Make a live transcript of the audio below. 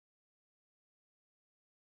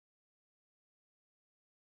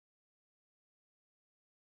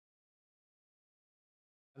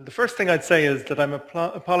The first thing I'd say is that I'm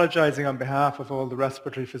apologizing on behalf of all the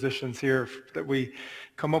respiratory physicians here that we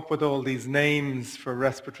come up with all these names for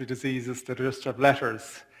respiratory diseases that just have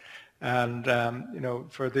letters. And,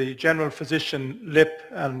 for the general physician, lip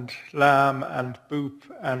and lam and boop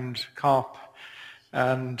and cop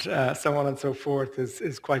and so on and so forth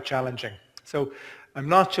is quite challenging. So I'm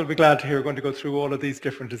not, you'll be glad to hear, going to go through all of these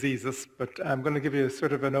different diseases, but I'm going to give you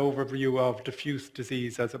sort of an overview of diffuse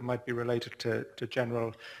disease as it might be related to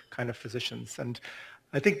general kind of physicians. And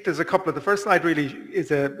I think there's a couple of, the first slide really is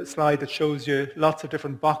a slide that shows you lots of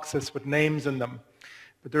different boxes with names in them.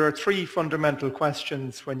 But there are three fundamental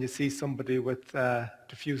questions when you see somebody with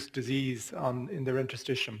diffuse disease in their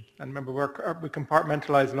interstitium. And remember, we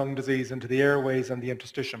compartmentalize lung disease into the airways and the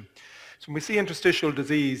interstitium. So when we see interstitial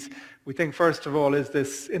disease, we think first of all, is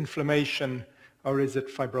this inflammation or is it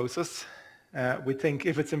fibrosis? We think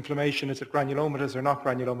if it's inflammation, is it granulomatous or not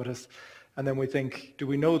granulomatous? And then we think, do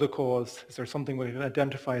we know the cause? Is there something we can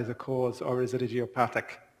identify as a cause, or is it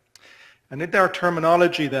idiopathic? And in our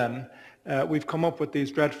terminology then, we've come up with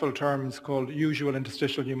these dreadful terms called usual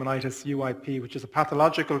interstitial pneumonitis, UIP, which is a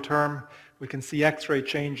pathological term. We can see X-ray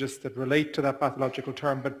changes that relate to that pathological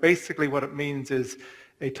term, but basically what it means is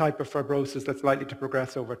a type of fibrosis that's likely to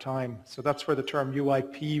progress over time. So that's where the term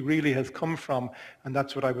UIP really has come from, and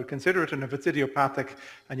that's what I would consider it. And if it's idiopathic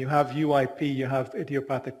and you have UIP, you have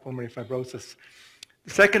idiopathic pulmonary fibrosis.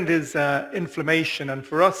 The second is inflammation, and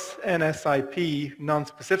for us, NSIP,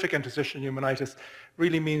 non-specific interstitial pneumonitis,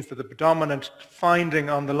 really means that the predominant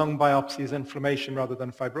finding on the lung biopsy is inflammation rather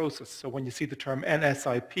than fibrosis. So when you see the term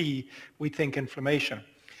NSIP, we think inflammation.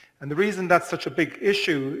 And the reason that's such a big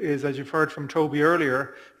issue is, as you've heard from Toby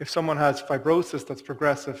earlier, if someone has fibrosis that's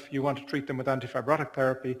progressive, you want to treat them with antifibrotic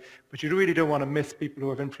therapy, but you really don't want to miss people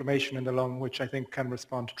who have inflammation in the lung, which I think can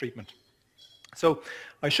respond to treatment. So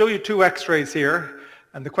I show you two X-rays here,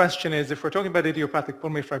 and the question is, if we're talking about idiopathic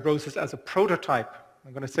pulmonary fibrosis as a prototype,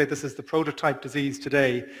 I'm going to say this is the prototype disease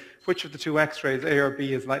today, which of the two X-rays, A or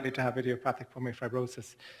B, is likely to have idiopathic pulmonary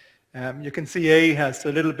fibrosis? You can see A has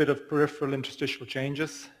a little bit of peripheral interstitial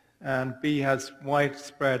changes, and B has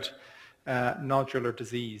widespread nodular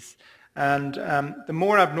disease. And the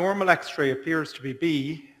more abnormal X-ray appears to be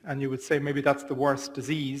B, and you would say maybe that's the worst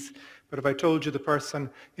disease, but if I told you the person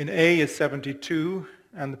in A is 72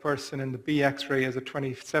 and the person in the B X-ray is a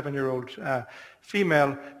 27-year-old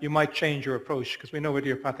female, you might change your approach, because we know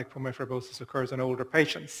idiopathic pulmonary fibrosis occurs in older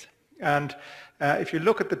patients. And if you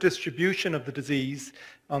look at the distribution of the disease,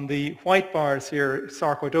 on the white bars here,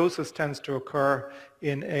 sarcoidosis tends to occur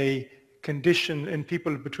in a condition in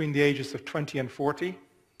people between the ages of 20 and 40,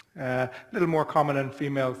 a little more common in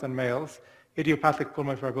females than males. Idiopathic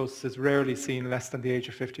pulmonary fibrosis is rarely seen less than the age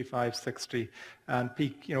of 55, 60, and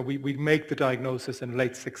peak, we make the diagnosis in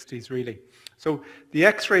late 60s really. So the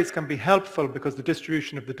X-rays can be helpful because the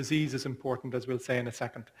distribution of the disease is important, as we'll say in a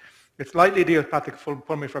second. It's likely idiopathic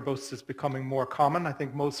pulmonary fibrosis is becoming more common. I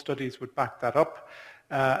think most studies would back that up.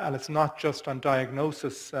 And it's not just on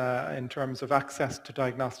diagnosis in terms of access to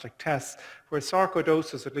diagnostic tests, where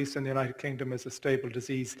sarcoidosis, at least in the United Kingdom, is a stable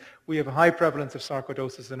disease. We have a high prevalence of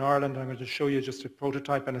sarcoidosis in Ireland. I'm going to show you just a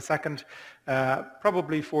prototype in a second.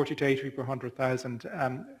 Probably 40 to 80 per 100,000.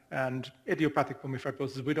 And idiopathic pulmonary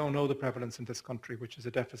fibrosis, we don't know the prevalence in this country, which is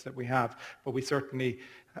a deficit we have, but we certainly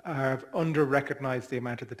have under-recognized the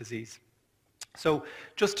amount of the disease. So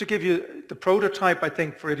just to give you the prototype, I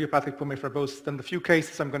think, for idiopathic pulmonary fibrosis, then the few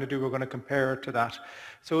cases I'm going to do, we're going to compare to that.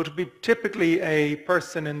 So it would be typically a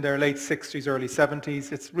person in their late 60s, early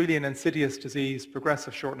 70s. It's really an insidious disease,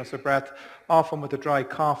 progressive shortness of breath, often with a dry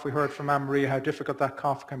cough. We heard from Anne-Marie how difficult that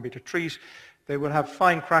cough can be to treat. They will have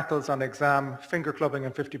fine crackles on exam, finger clubbing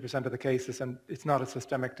in 50% of the cases, and it's not a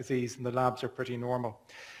systemic disease, and the labs are pretty normal.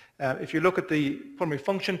 If you look at the pulmonary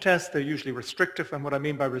function tests, they're usually restrictive, and what I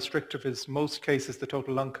mean by restrictive is most cases the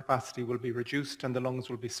total lung capacity will be reduced and the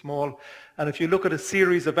lungs will be small. And if you look at a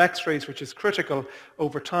series of X-rays, which is critical,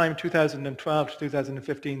 over time, 2012 to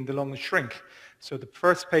 2015, the lungs shrink. So the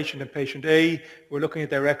first patient in patient A, we're looking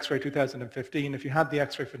at their X-ray 2015. If you had the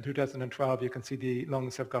X-ray from 2012, you can see the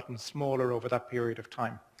lungs have gotten smaller over that period of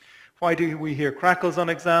time. Why do we hear crackles on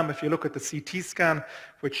exam? If you look at the CT scan,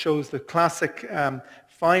 which shows the classic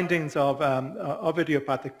findings of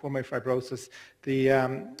idiopathic pulmonary fibrosis,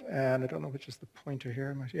 and I don't know which is the pointer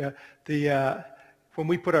here. Yeah, when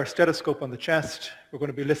we put our stethoscope on the chest, we're going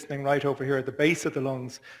to be listening right over here at the base of the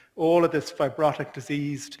lungs. All of this fibrotic,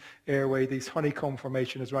 diseased airway, these honeycomb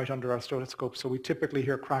formation is right under our stethoscope, so we typically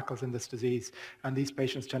hear crackles in this disease, and these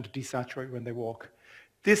patients tend to desaturate when they walk.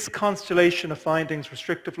 This constellation of findings,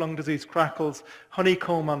 restrictive lung disease, crackles,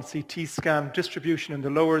 honeycomb on CT scan, distribution in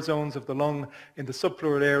the lower zones of the lung in the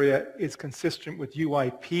subpleural area is consistent with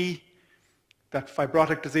UIP, that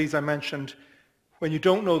fibrotic disease I mentioned. When you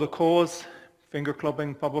don't know the cause, finger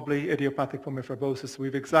clubbing, probably idiopathic pulmonary fibrosis, we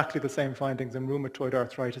have exactly the same findings in rheumatoid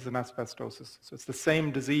arthritis and asbestosis. So it's the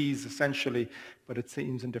same disease essentially, but it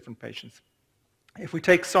seems in different patients. If we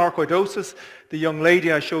take sarcoidosis, the young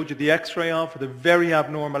lady I showed you the x-ray of, the very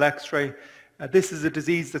abnormal x-ray, this is a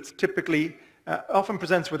disease that's typically, often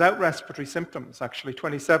presents without respiratory symptoms actually.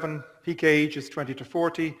 27, peak age is 20 to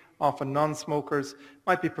 40, often non-smokers,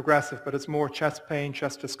 might be progressive, but it's more chest pain,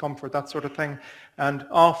 chest discomfort, that sort of thing, and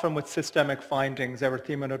often with systemic findings,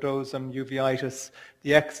 erythema nodosum, uveitis.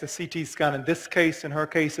 The CT scan in this case, in her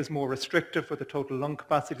case, is more restrictive with a total lung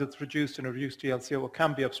capacity that's reduced and a reduced DLCO. It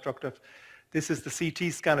can be obstructive. This is the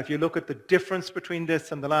CT scan. If you look at the difference between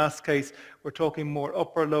this and the last case, we're talking more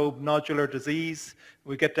upper lobe nodular disease.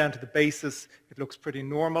 We get down to the basis, it looks pretty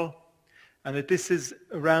normal. And that this is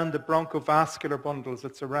around the bronchovascular bundles.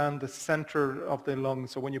 It's around the center of the lung.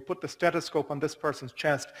 So when you put the stethoscope on this person's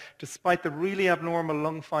chest, despite the really abnormal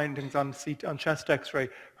lung findings on chest x-ray,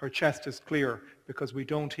 her chest is clear because we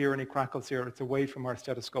don't hear any crackles here. It's away from our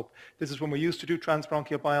stethoscope. This is when we used to do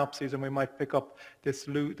transbronchial biopsies and we might pick up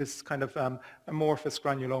this kind of amorphous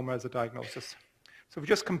granuloma as a diagnosis. So if we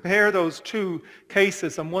just compare those two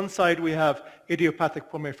cases, on one side we have idiopathic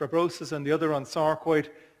pulmonary fibrosis and the other on sarcoid.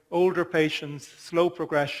 Older patients, slow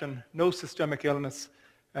progression, no systemic illness,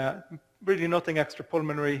 really nothing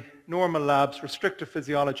extrapulmonary, normal labs, restrictive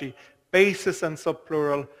physiology, basis and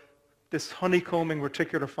subpleural, this honeycombing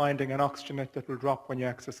reticular finding and oxygenate that will drop when you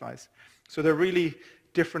exercise. So they're really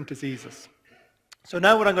different diseases. So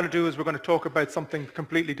now what I'm going to do is we're going to talk about something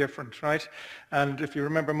completely different, right? And if you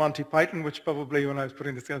remember Monty Python, which probably when I was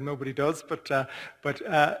putting this together nobody does, but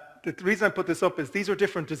the reason I put this up is these are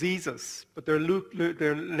different diseases, but they're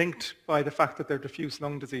linked by the fact that they're diffuse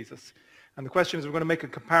lung diseases. And the question is, we're going to make a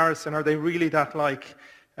comparison. Are they really that like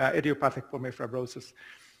idiopathic pulmonary fibrosis?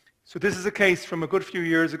 So this is a case from a good few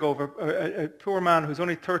years ago of a poor man who's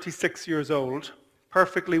only 36 years old,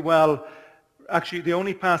 perfectly well. Actually, the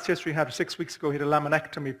only past history he had 6 weeks ago, he had a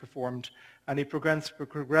laminectomy performed, and he progressed with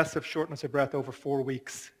progressive shortness of breath over 4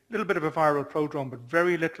 weeks. A little bit of a viral prodrome, but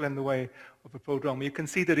very little in the way of a prodrome. You can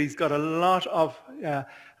see that he's got a lot of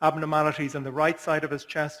abnormalities on the right side of his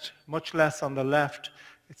chest, much less on the left.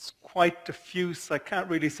 It's quite diffuse. I can't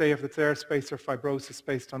really say if it's airspace or fibrosis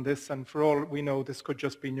based on this, and for all we know, this could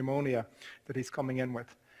just be pneumonia that he's coming in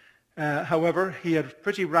with. However, he had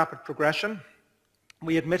pretty rapid progression.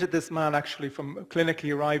 We admitted this man actually from a clinic.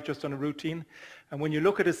 He arrived just on a routine. And when you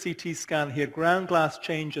look at his CT scan, he had ground glass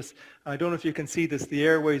changes. I don't know if you can see this. The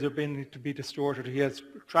airways are beginning to be distorted. He has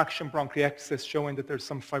traction bronchiectasis showing that there's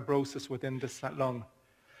some fibrosis within this lung.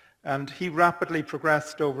 And he rapidly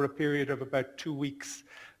progressed over a period of about 2 weeks.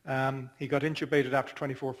 He got intubated after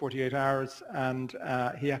 24, 48 hours, and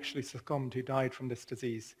he actually succumbed. He died from this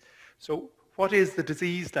disease. So what is the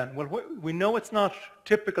disease then? Well, we know it's not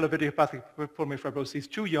typical of idiopathic pulmonary fibrosis. He's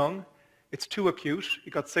too young. It's too acute.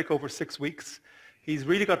 He got sick over 6 weeks. He's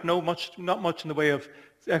really got not much in the way of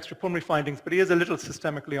extrapulmonary findings, but he is a little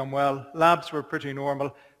systemically unwell. Labs were pretty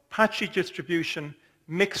normal. Patchy distribution,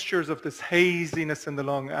 mixtures of this haziness in the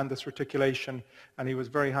lung and this reticulation, and he was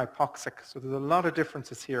very hypoxic. So there's a lot of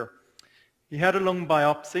differences here. He had a lung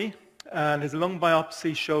biopsy, and his lung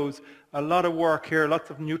biopsy shows a lot of work here, lots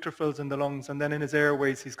of neutrophils in the lungs, and then in his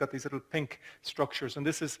airways he's got these little pink structures. And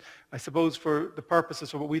this is, I suppose, for the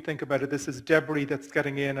purposes of what we think about it, this is debris that's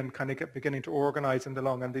getting in and kind of beginning to organize in the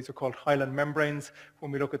lung, and these are called hyaline membranes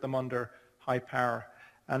when we look at them under high power.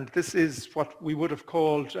 And this is what we would have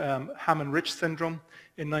called Hammond-Rich syndrome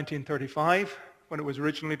in 1935 when it was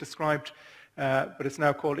originally described, but it's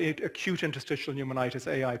now called acute interstitial pneumonitis,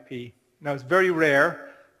 AIP. Now it's very rare.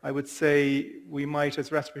 I would say we might,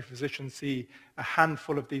 as respiratory physicians, see a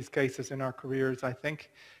handful of these cases in our careers, I think.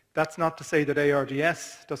 That's not to say that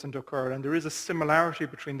ARDS doesn't occur, and there is a similarity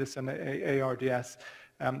between this and ARDS.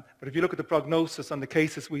 But if you look at the prognosis on the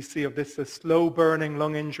cases we see of this slow-burning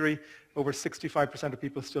lung injury, over 65% of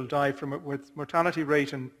people still die from it, with mortality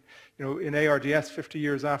rate in ARDS 50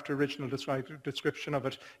 years after original description of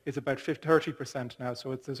it is about 30% now,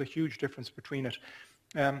 so there's a huge difference between it.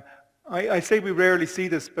 I say we rarely see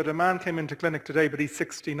this, but a man came into clinic today, but he's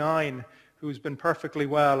 69, who's been perfectly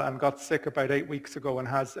well and got sick about 8 weeks ago and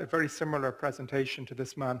has a very similar presentation to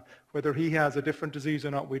this man. Whether he has a different disease or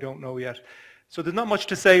not, we don't know yet. So there's not much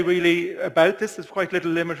to say really about this. There's quite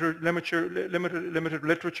little limited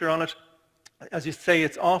literature on it. As you say,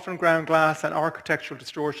 it's often ground glass and architectural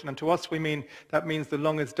distortion, and to us that means the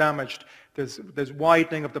lung is damaged. There's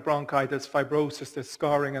widening of the bronchi, there's fibrosis, there's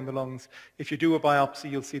scarring in the lungs. If you do a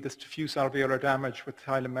biopsy, you'll see this diffuse alveolar damage with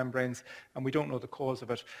hilum membranes, and we don't know the cause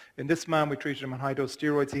of it. In this man, we treated him on high-dose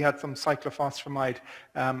steroids. He had some cyclophosphamide,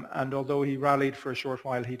 and although he rallied for a short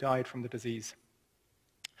while, he died from the disease.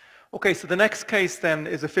 Okay, so the next case then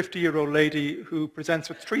is a 50-year-old lady who presents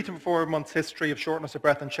with 3 to 4 months history of shortness of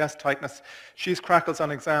breath and chest tightness. She's crackles on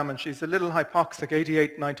exam and she's a little hypoxic,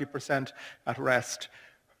 88-90% at rest.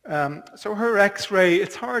 So her X-ray,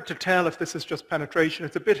 it's hard to tell if this is just penetration.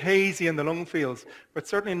 It's a bit hazy in the lung fields, but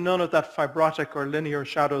certainly none of that fibrotic or linear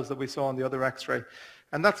shadows that we saw in the other X-ray.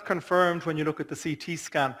 And that's confirmed when you look at the CT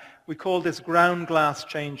scan. We call this ground glass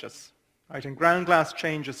changes. Right, and ground glass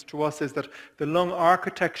changes to us is that the lung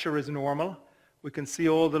architecture is normal. We can see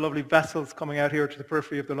all the lovely vessels coming out here to the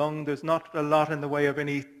periphery of the lung. There's not a lot in the way of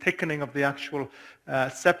any thickening of the actual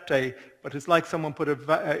septae, but it's like someone put a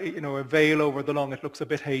veil over the lung. It looks a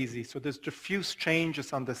bit hazy. So there's diffuse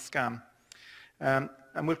changes on this scan. And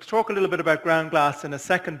we'll talk a little bit about ground glass in a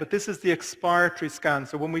second, but this is the expiratory scan.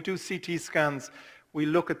 So when we do CT scans, we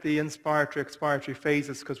look at the inspiratory, expiratory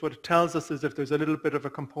phases, because what it tells us is if there's a little bit of a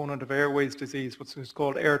component of airways disease, what's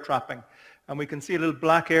called air trapping. And we can see little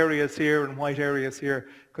black areas here and white areas here,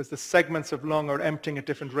 because the segments of lung are emptying at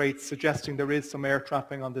different rates, suggesting there is some air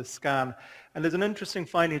trapping on this scan. And there's an interesting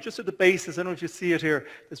finding, just at the bases, I don't know if you see it here,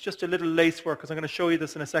 there's just a little lace work, because I'm going to show you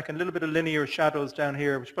this in a second, a little bit of linear shadows down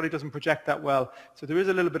here, which probably doesn't project that well. So there is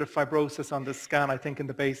a little bit of fibrosis on this scan, I think, in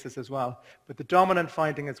the bases as well. But the dominant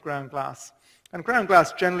finding is ground glass. And ground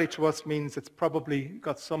glass generally to us means it's probably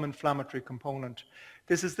got some inflammatory component.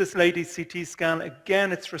 This is this lady's CT scan.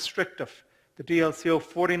 Again, it's restrictive. The DLCO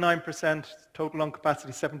 49%, total lung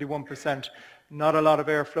capacity 71%. Not a lot of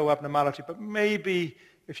airflow abnormality, but maybe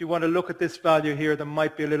if you want to look at this value here, there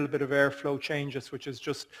might be a little bit of airflow changes, which is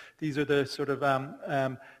just, these are the sort of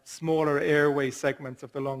smaller airway segments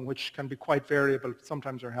of the lung, which can be quite variable,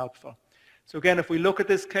 sometimes are helpful. So again, if we look at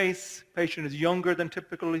this case, patient is younger than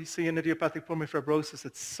typically see in idiopathic pulmonary fibrosis.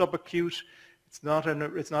 It's subacute. It's not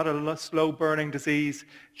a slow burning disease.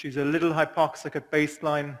 She's a little hypoxic at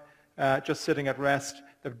baseline, just sitting at rest.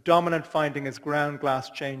 The dominant finding is ground glass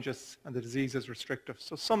changes, and the disease is restrictive.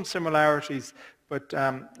 So some similarities, but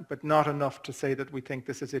not enough to say that we think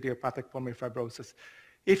this is idiopathic pulmonary fibrosis.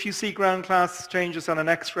 If you see ground glass changes on an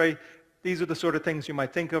X-ray, these are the sort of things you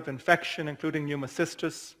might think of: infection, including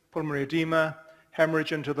pneumocystis, pulmonary edema,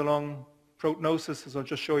 hemorrhage into the lung, prognosis, as I'll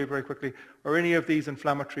just show you very quickly, or any of these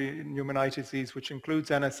inflammatory pneumonitis, which includes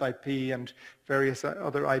NSIP and various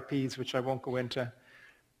other IPs, which I won't go into.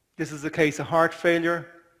 This is a case of heart failure,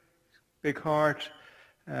 big heart,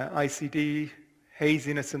 ICD,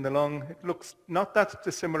 haziness in the lung. It looks not that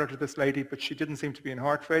dissimilar to this lady, but she didn't seem to be in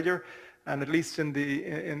heart failure. And at least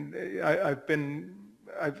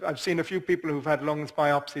I've seen a few people who've had lungs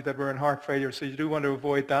biopsy that were in heart failure, so you do want to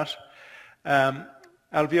avoid that.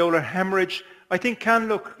 Alveolar hemorrhage, I think, can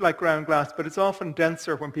look like ground glass, but it's often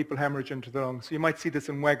denser when people hemorrhage into the lungs. So you might see this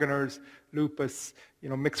in Wegener's, lupus,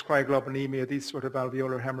 mixed cryoglobulinemia, these sort of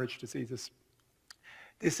alveolar hemorrhage diseases.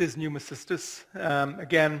 This is pneumocystis.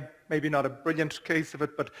 Again, maybe not a brilliant case of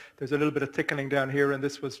it, but there's a little bit of thickening down here, and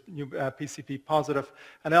this was PCP positive.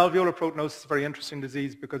 And alveolar proteinosis is a very interesting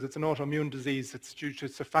disease because it's an autoimmune disease. It's due to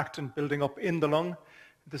surfactant building up in the lung.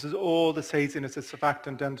 This is all this haziness is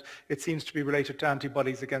surfactant, and it seems to be related to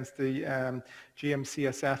antibodies against the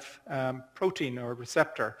GM-CSF protein or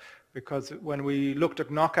receptor, because when we looked at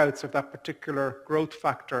knockouts of that particular growth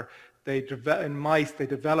factor, in mice, they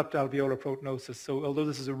developed alveolar proteinosis. So although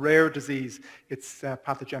this is a rare disease, its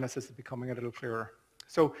pathogenesis is becoming a little clearer.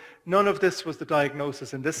 So none of this was the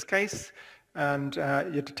diagnosis in this case. And you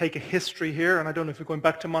had to take a history here. And I don't know if you're going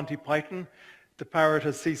back to Monty Python. The parrot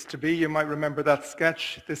has ceased to be. You might remember that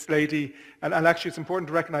sketch. This lady, and actually it's important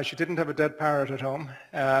to recognize she didn't have a dead parrot at home,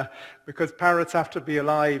 because parrots have to be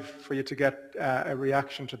alive for you to get a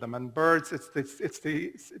reaction to them. And birds, it's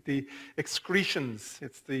the excretions,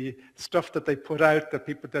 it's the stuff that they put out,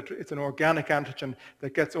 it's an organic antigen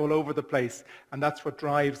that gets all over the place. And that's what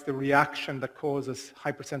drives the reaction that causes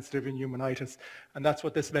hypersensitivity pneumonitis. And that's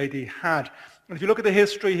what this lady had. And if you look at the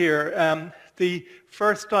history here, the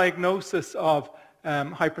first diagnosis of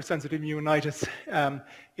hypersensitive pneumonitis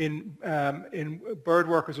in bird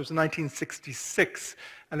workers was in 1966.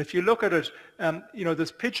 And if you look at it,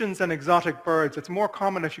 there's pigeons and exotic birds. It's more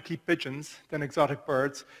common if you keep pigeons than exotic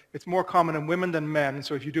birds. It's more common in women than men,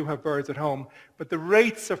 so if you do have birds at home. But the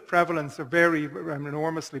rates of prevalence vary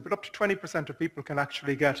enormously, but up to 20% of people can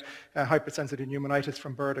actually get hypersensitive pneumonitis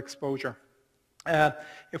from bird exposure.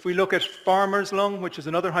 If we look at farmer's lung, which is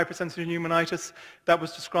another hypersensitive pneumonitis, that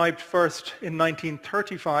was described first in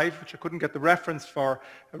 1935, which I couldn't get the reference for,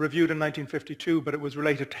 reviewed in 1952, but it was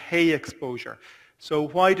related to hay exposure. So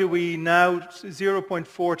why do we now,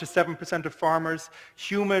 0.4 to 7% of farmers,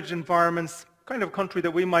 humid environments, kind of country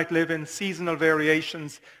that we might live in, seasonal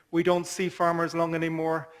variations, we don't see farmer's lung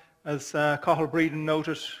anymore, as Cathal Breeden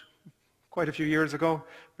noted quite a few years ago,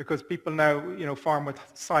 because people now, farm with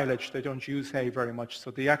silage. They don't use hay very much,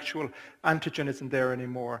 so the actual antigen isn't there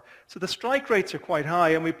anymore. So the strike rates are quite high,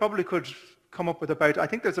 and we probably could come up with I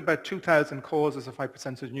think there's about 2,000 causes of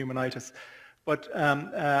hypersensitive pneumonitis, but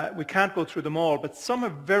we can't go through them all. But some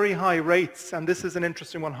have very high rates, and this is an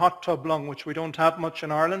interesting one, hot tub lung, which we don't have much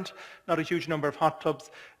in Ireland, not a huge number of hot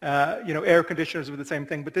tubs. Air conditioners with the same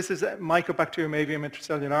thing, but this is Mycobacterium avium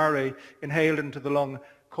intracellulare inhaled into the lung,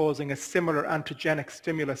 causing a similar antigenic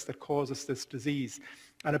stimulus that causes this disease.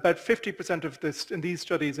 And about 50% of this, in these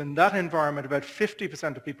studies, in that environment, about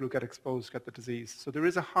 50% of people who get exposed get the disease. So there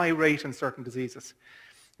is a high rate in certain diseases.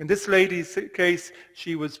 In this lady's case,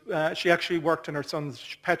 she actually worked in her son's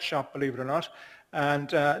pet shop, believe it or not, and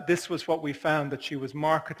this was what we found, that she was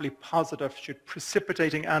markedly positive. She had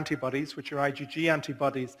precipitating antibodies, which are IgG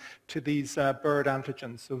antibodies, to these bird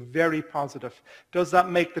antigens, so very positive. Does that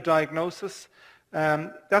make the diagnosis?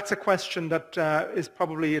 That's a question that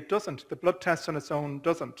it doesn't. The blood test on its own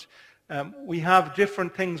doesn't. We have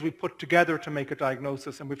different things we put together to make a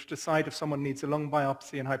diagnosis, and we have to decide if someone needs a lung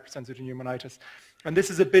biopsy in hypersensitive pneumonitis. And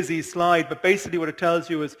this is a busy slide, but basically what it tells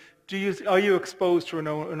you is, are you exposed to a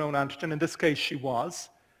known antigen? In this case, she was,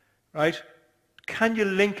 right? Can you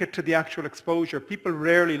link it to the actual exposure? People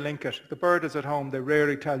rarely link it. The bird is at home. They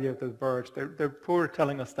rarely tell you the bird. They're poor at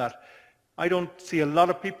telling us that. I don't see a lot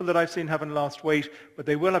of people that I've seen having lost weight, but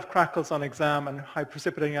they will have crackles on exam and high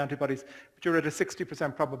precipitating antibodies, but you're at a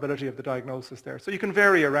 60% probability of the diagnosis there. So you can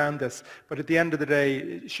vary around this, but at the end of the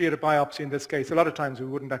day, she had a biopsy in this case. A lot of times we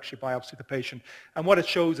wouldn't actually biopsy the patient. And what it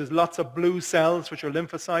shows is lots of blue cells, which are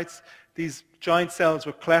lymphocytes, these giant cells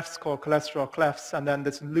with clefts called cholesterol clefts, and then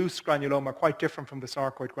this loose granuloma, quite different from the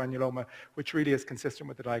sarcoid granuloma, which really is consistent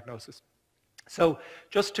with the diagnosis. So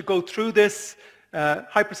just to go through this,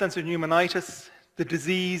 hypersensitive pneumonitis, the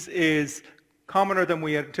disease is commoner than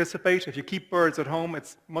we anticipate. If you keep birds at home,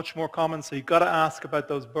 it's much more common, so you've got to ask about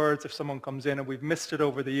those birds if someone comes in, and we've missed it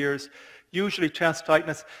over the years. Usually chest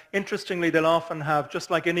tightness. Interestingly, they'll often have, just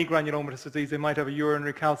like any granulomatous disease, they might have a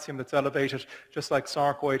urinary calcium that's elevated, just like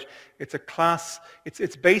sarcoid. It's a class,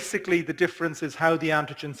 it's basically the difference is how the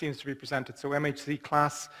antigen seems to be presented. So MHC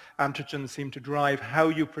class antigens seem to drive how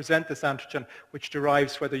you present this antigen, which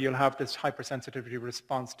derives whether you'll have this hypersensitivity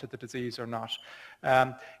response to the disease or not.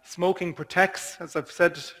 Smoking protects, as I've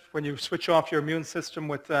said, when you switch off your immune system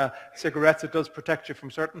with cigarettes, it does protect you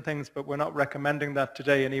from certain things, but we're not recommending that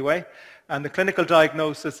today anyway. And the clinical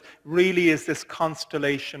diagnosis really is this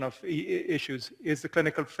constellation of issues. Is the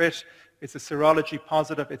clinical fit? Is the serology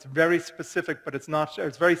positive? It's very specific, but it's not,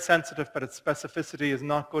 it's very sensitive, but its specificity is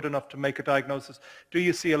not good enough to make a diagnosis. Do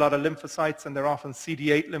you see a lot of lymphocytes, and they're often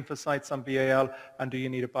CD8 lymphocytes on BAL, and do you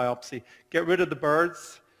need a biopsy? Get rid of the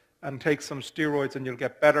birds and take some steroids and you'll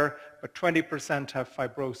get better, but 20% have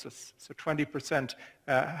fibrosis. So 20%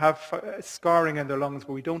 have scarring in their lungs,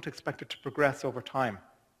 but we don't expect it to progress over time.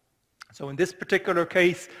 So in this particular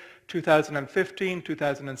case, 2015,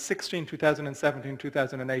 2016, 2017,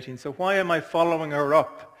 2018. So why am I following her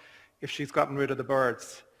up if she's gotten rid of the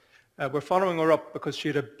birds? We're following her up because she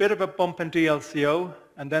had a bit of a bump in DLCO,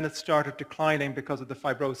 and then it started declining because of the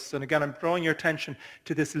fibrosis. And again, I'm drawing your attention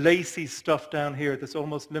to this lacy stuff down here, this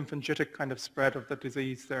almost lymphangitic kind of spread of the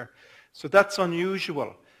disease there. So that's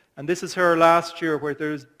unusual. And this is her last year, where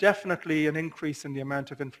there's definitely an increase in the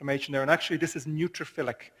amount of inflammation there. And actually, this is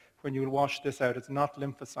neutrophilic. When you wash this out, it's not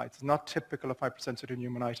lymphocytes. It's not typical of hypersensitive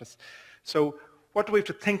pneumonitis. So what do we have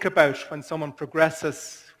to think about when someone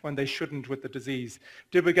progresses when they shouldn't with the disease?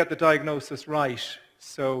 Did we get the diagnosis right?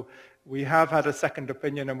 So we have had a second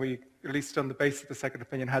opinion, and we, at least on the basis of the second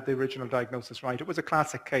opinion, had the original diagnosis right. It was a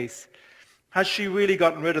classic case. Has she really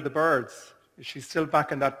gotten rid of the birds? Is she still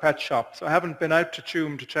back in that pet shop? So I haven't been out to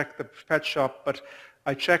Tuam to check the pet shop, but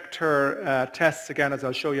I checked her tests again, as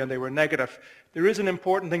I'll show you, and they were negative. There is an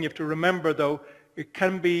important thing you have to remember, though. It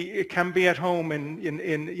can be at home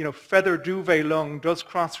in feather duvet lung does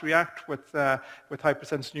cross-react with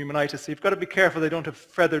hypersensitive pneumonitis. So you've got to be careful they don't have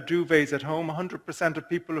feather duvets at home. 100% of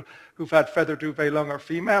people who've had feather duvet lung are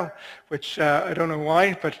female, which I don't know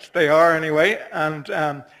why, but they are anyway.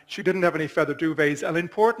 And she didn't have any feather duvets. And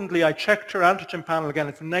importantly, I checked her antigen panel again.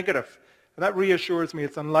 It's negative. And that reassures me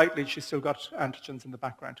it's unlikely she's still got antigens in the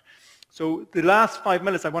background. So the last 5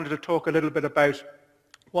 minutes I wanted to talk a little bit about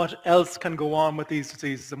what else can go on with these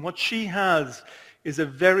diseases. And what she has is a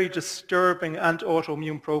very disturbing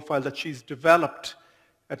autoimmune profile that she's developed,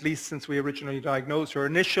 at least since we originally diagnosed her. Her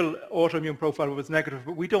initial autoimmune profile was negative,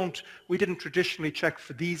 but we didn't traditionally check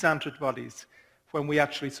for these antibodies when we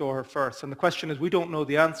actually saw her first. And the question is, we don't know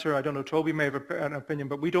the answer. I don't know, Toby may have an opinion,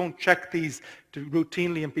 but we don't check these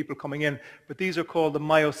routinely in people coming in. But these are called the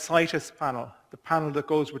myositis panel, the panel that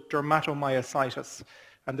goes with dermatomyositis.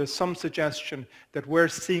 And there's some suggestion that we're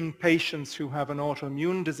seeing patients who have an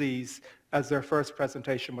autoimmune disease as their first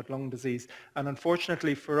presentation with lung disease. And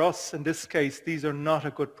unfortunately for us, in this case, these are not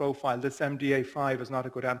a good profile. This MDA5 is not a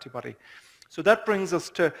good antibody. So that brings us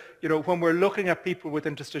to, when we're looking at people with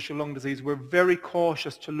interstitial lung disease, we're very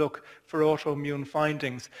cautious to look for autoimmune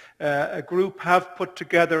findings. A group have put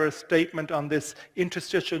together a statement on this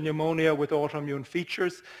interstitial pneumonia with autoimmune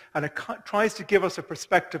features, and it tries to give us a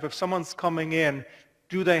perspective. If someone's coming in,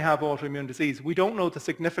 do they have autoimmune disease? We don't know the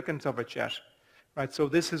significance of it yet. Right, so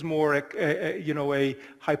this is more a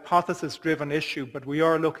hypothesis-driven issue, but we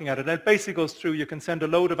are looking at it. And it basically goes through, you can send a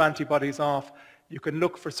load of antibodies off, you can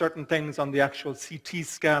look for certain things on the actual CT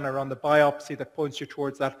scan or on the biopsy that points you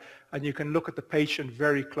towards that, and you can look at the patient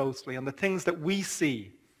very closely. And the things that we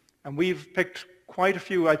see, and we've picked quite a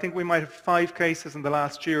few, I think we might have 5 cases in the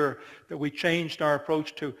last year that we changed our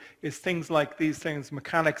approach to, is things like these things,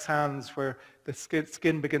 mechanics hands, where the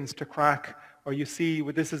skin begins to crack, or you see,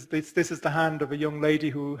 this is the hand of a young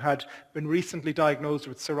lady who had been recently diagnosed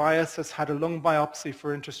with psoriasis, had a lung biopsy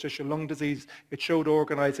for interstitial lung disease. It showed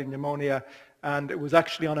organizing pneumonia, and it was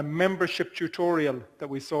actually on a membership tutorial that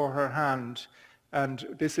we saw her hand. And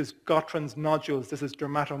this is Gottron's nodules, this is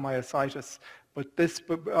dermatomyositis. But this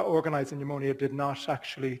organizing pneumonia did not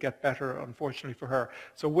actually get better, unfortunately for her.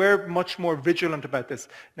 So we're much more vigilant about this.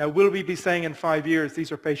 Now, will we be saying in 5 years,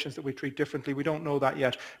 these are patients that we treat differently? We don't know that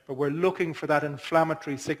yet. But we're looking for that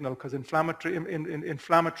inflammatory signal, because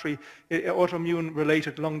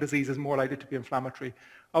autoimmune-related lung disease is more likely to be inflammatory.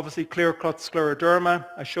 Obviously, clear-cut scleroderma.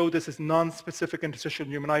 I showed this as non-specific interstitial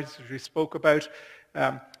pneumonitis, which we spoke about.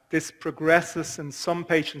 This progresses in some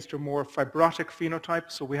patients to a more fibrotic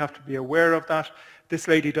phenotype, so we have to be aware of that. This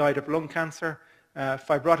lady died of lung cancer.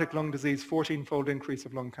 Fibrotic lung disease, 14-fold increase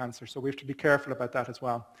of lung cancer, so we have to be careful about that as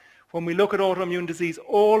well. When we look at autoimmune disease,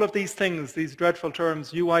 all of these things, these dreadful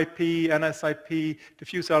terms, UIP, NSIP,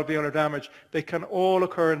 diffuse alveolar damage, they can all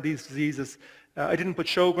occur in these diseases. I didn't put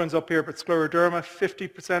Sjogren's up here, but scleroderma,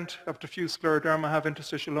 50% of diffuse scleroderma have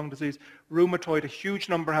interstitial lung disease. Rheumatoid, a huge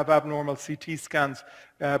number have abnormal CT scans,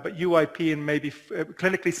 but UIP and maybe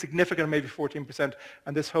clinically significant, maybe 14%,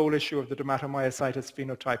 and this whole issue of the dermatomyositis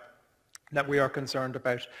phenotype that we are concerned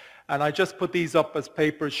about. And I just put these up as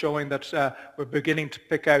papers showing that we're beginning to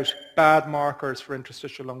pick out bad markers for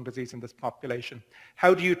interstitial lung disease in this population.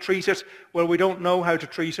 How do you treat it? Well, we don't know how to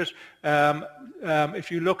treat it. If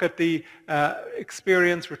you look at the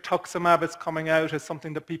experience, rituximab is coming out as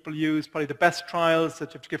something that people use. Probably the best trials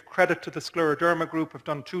that you have to give credit to the scleroderma group have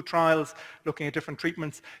done 2 trials looking at different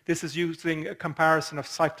treatments. This is using a comparison of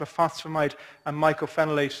cyclophosphamide and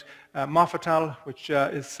mycophenolate Mofetil, which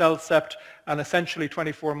is Cellcept, and essentially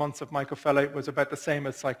 24 months of mycophenolate was about the same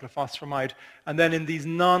as cyclophosphamide. And then in these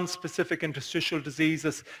non-specific interstitial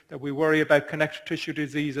diseases that we worry about, connective tissue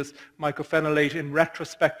diseases, mycophenolate in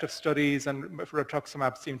retrospective studies and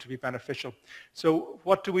rituximab seem to be beneficial. So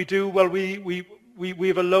what do? Well, we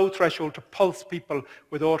have a low threshold to pulse people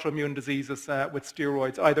with autoimmune diseases with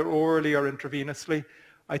steroids, either orally or intravenously.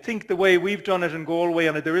 I think the way we've done it in Galway,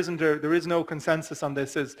 and there is no consensus on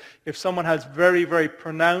this, is if someone has very, very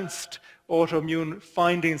pronounced autoimmune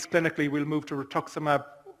findings clinically, we'll move to rituximab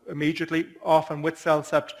immediately, often with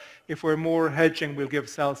Cellcept. If we're more hedging, we'll give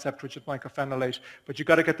Cellcept, which is mycophenolate. But you've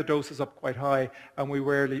got to get the doses up quite high, and we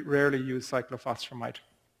rarely use cyclophosphamide.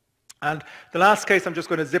 And the last case I'm just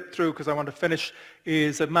going to zip through because I want to finish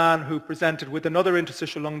is a man who presented with another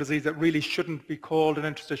interstitial lung disease that really shouldn't be called an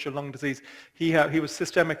interstitial lung disease. He was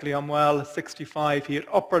systemically unwell, 65. He had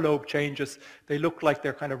upper lobe changes. They looked like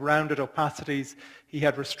they're kind of rounded opacities. He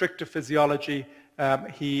had restrictive physiology.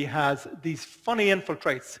 He has these funny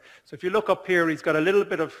infiltrates. So if you look up here, he's got a little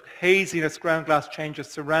bit of haziness, ground glass changes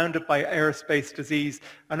surrounded by airspace disease.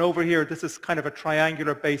 And over here, this is kind of a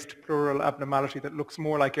triangular-based pleural abnormality that looks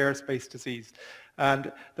more like airspace disease.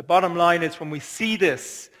 And the bottom line is when we see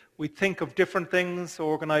this, we think of different things,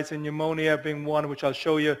 organizing pneumonia being one, which I'll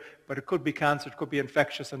show you, but it could be cancer, it could be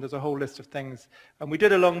infectious, and there's a whole list of things. And we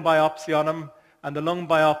did a lung biopsy on him. And the lung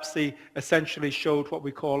biopsy essentially showed what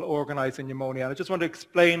we call organizing pneumonia. And I just want to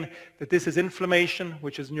explain that this is inflammation,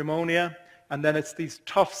 which is pneumonia, and then it's these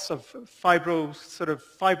tufts of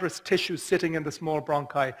fibrous tissue sitting in the small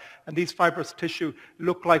bronchi, and these fibrous tissue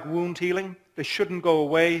look like wound healing. They shouldn't go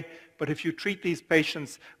away, but if you treat these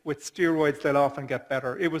patients with steroids, they'll often get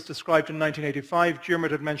better. It was described in 1985.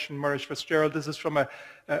 Dermot had mentioned Murray Fitzgerald. This is from a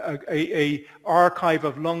archive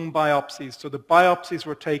of lung biopsies. So the biopsies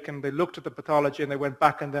were taken, they looked at the pathology, and they went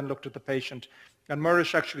back and then looked at the patient. And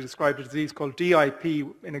Murrish actually described a disease called DIP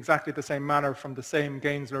in exactly the same manner from the same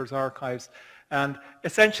Gainsler's archives. And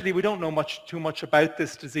essentially, we don't know too much about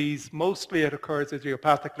this disease. Mostly it occurs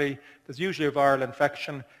idiopathically. There's usually a viral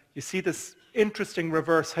infection. You see this interesting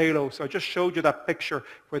reverse halo. So I just showed you that picture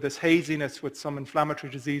where there's haziness with some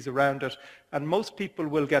inflammatory disease around it. And most people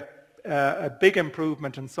will get a big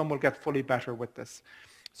improvement, and some will get fully better with this.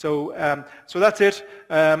 So that's it.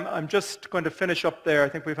 I'm just going to finish up there. I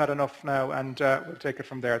think we've had enough now, and we'll take it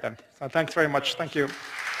from there then. So thanks very much. Thank you.